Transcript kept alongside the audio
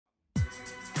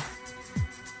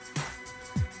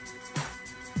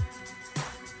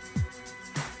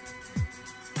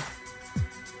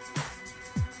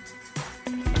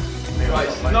Right,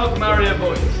 snog, marry,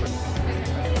 avoid.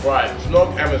 Right,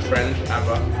 snog Emma's friend,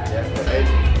 Amber.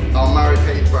 Yeah. I'll marry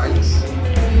Kate Franks.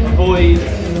 Avoid.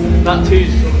 That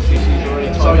two's obviously she's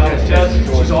already told us.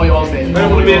 She's all yours, mate. Don't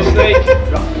want to be a snake. You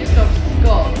stopped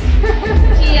Scott.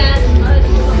 Yes,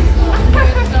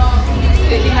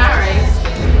 Did you marry?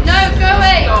 no, go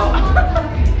away. No.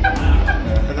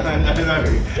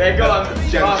 Yeah, go on.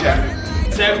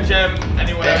 Gem,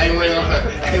 anyone else?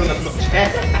 Anyone that's not Jem.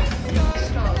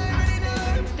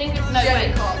 Think of no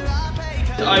wait.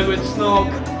 I would snog.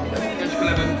 Which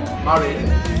Clement? Marry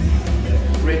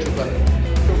Rachel Clement.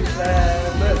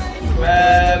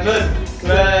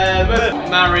 Clement.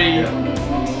 Marry.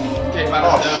 Kate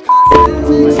Bannister.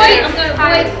 Wait, I'm going to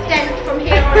avoid Stent from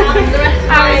here on out for the rest of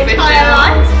my entire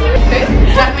life.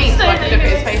 That means so I can look at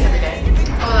his face every day.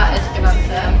 Oh, that is a good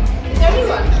answer. Is there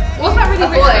anyone? What's that really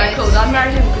rich guy called? I'd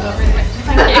marry him because I'm really rich.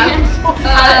 Thank you.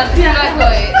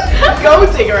 Yeah.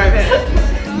 Gold digger over here.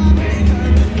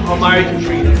 I'll marry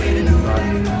Katrina.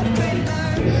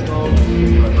 Snog.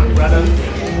 Brennan.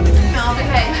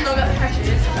 Okay, snog at the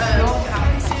pressures.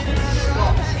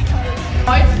 Scott.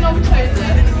 I'd snog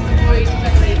Tozer, avoid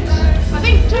Beverly. I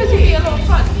think Tozer would be a lot of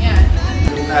fun, yeah.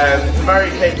 Marry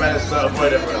Kate Bannister,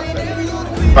 avoid everyone else then.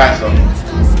 Bannister.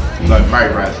 No,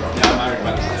 marry Bannister. Yeah, I'll marry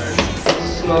Bannister.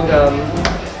 Snog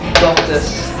Loftus,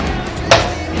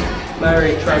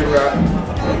 marry Transit.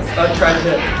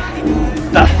 Transit.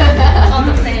 I'm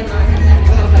not saying that.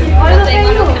 Why not saying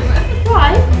that? Why?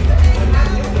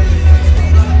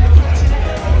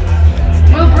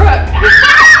 Will Brooke.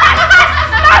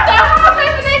 That's our halfway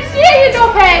for next year, you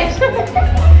knobhead!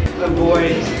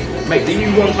 Avoid. Mate, didn't you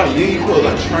one time, you call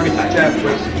that trying to get that chair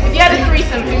first? If you had a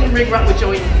threesome, who can rig up with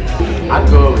join? I'd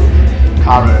go with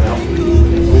Cara and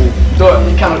so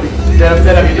it cannot be.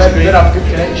 They'd have good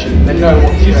connection. They know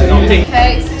what to say. Okay,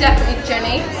 it's definitely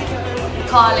Jenny,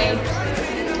 Carly,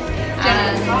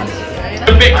 and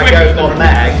A bit I quicker go than for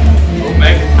Meg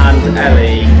Meg. and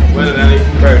Ellie Well done, Ellie.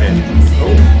 Cronin.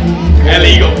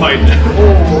 Ellie got played.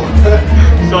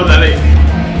 So Ellie.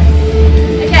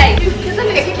 okay, because I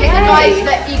think Pick the guys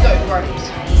that ego grows.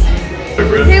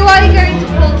 who are you going to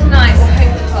pull tonight or hope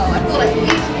to pull? I feel like you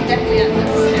can definitely answer.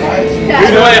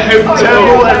 Who do I hope to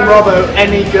Temple pull? and Robbo,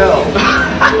 any girl.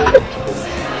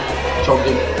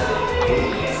 Chomsky.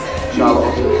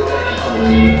 Charlotte.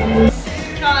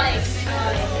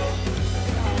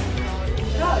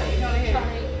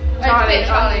 Charlie.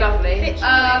 Charlie, lovely. Fit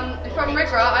From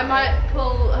Rigra, I might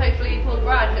hopefully pull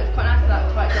Brad. Looks quite nice with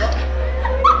that tight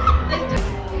top.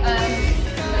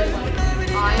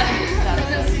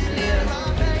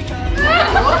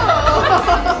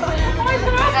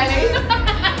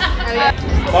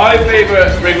 My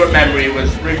favourite Rigwood memory was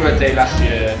Rigwood Day last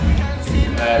year.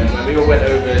 When we all went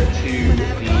over to the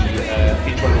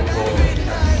beach volleyball court.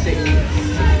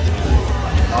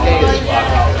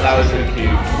 That was really cute. Do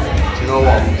you know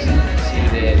what? See you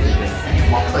there this year.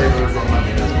 My favourite one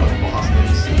memory was when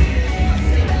Boston's.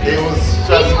 It was We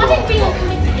stressful. haven't been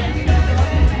committed yet.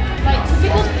 Like,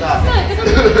 because That. no,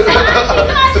 because I'm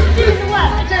actually doing the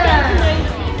work. I don't know.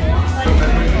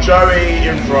 Joey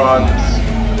in France,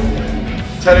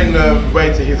 telling the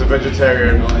waiter he's a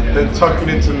vegetarian, then tucking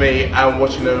into me and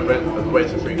watching the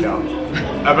waiter freak out.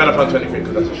 I better find 20 quid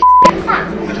because that's a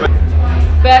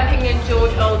Burping in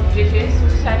George Aldridge's,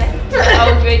 what's his name?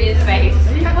 Aldridge's face.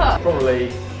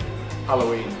 Probably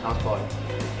Halloween house party.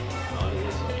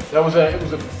 It was a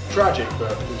tragic,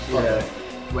 but it was, yeah.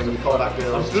 When you call that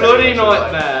girl. Bloody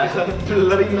nightmare.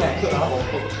 Bloody mess.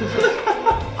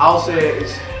 I'll say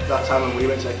it's that time when we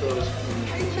went to Echoes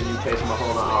and you paid my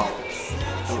whole night out.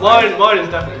 Mine is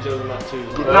definitely Jazz and Nat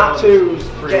 2's. Nat 2's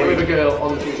Get With a Girl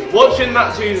on the Future. Watching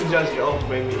Nat 2's and Jazz get off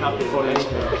made me happy.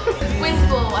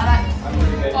 Winsball, I like.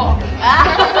 Oh. I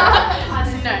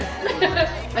didn't know.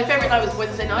 My favourite night was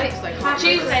Wednesday night. So I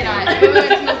Tuesday night. When we went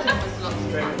to Milton was lots.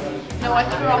 No, I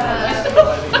threw up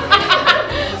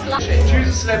on Choose a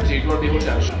celebrity who'd want to be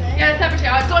hotel. Yeah, celebrity.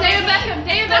 I've got David Beckham.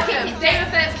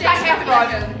 Zac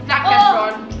Efron. Zac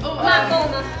Efron. Matt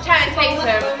Bournemouth.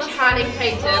 Channing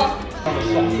Tatum.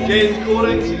 James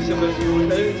Corden, he's similar to your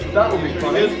name. That would be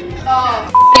funny. Oh.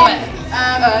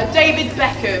 David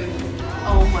Beckham.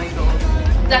 Oh my god.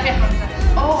 Zac Efron.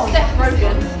 Oh, Seth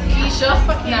Rogen. Are you sure?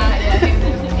 Nah, yeah.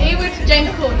 He would James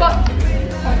Corden. But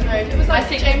oh no, if it was like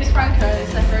James Franco and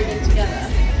Seth Rogen together.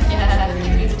 Yeah,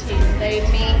 they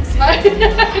team.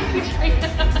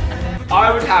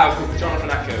 I would have Jonathan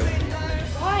Acker.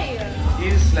 Why?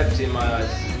 He's a celebrity in my eyes.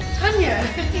 Tanya.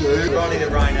 Ronnie the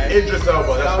Rhino. Idris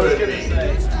Elba, that's who it is.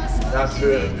 That's who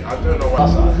it is. I don't know what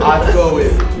else. I'd go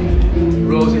with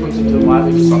Rosie Huntington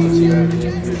Whiteley, just so I can see her every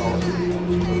day.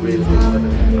 Really good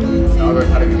celebrity. I'll go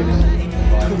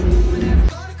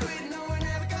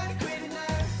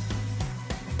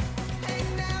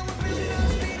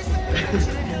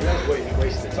That's what you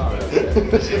wasted time.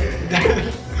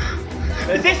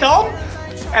 Is this on?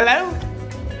 Hello?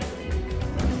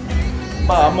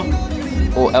 Bum.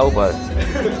 Or elbow.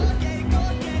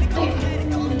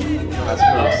 That's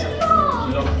gross.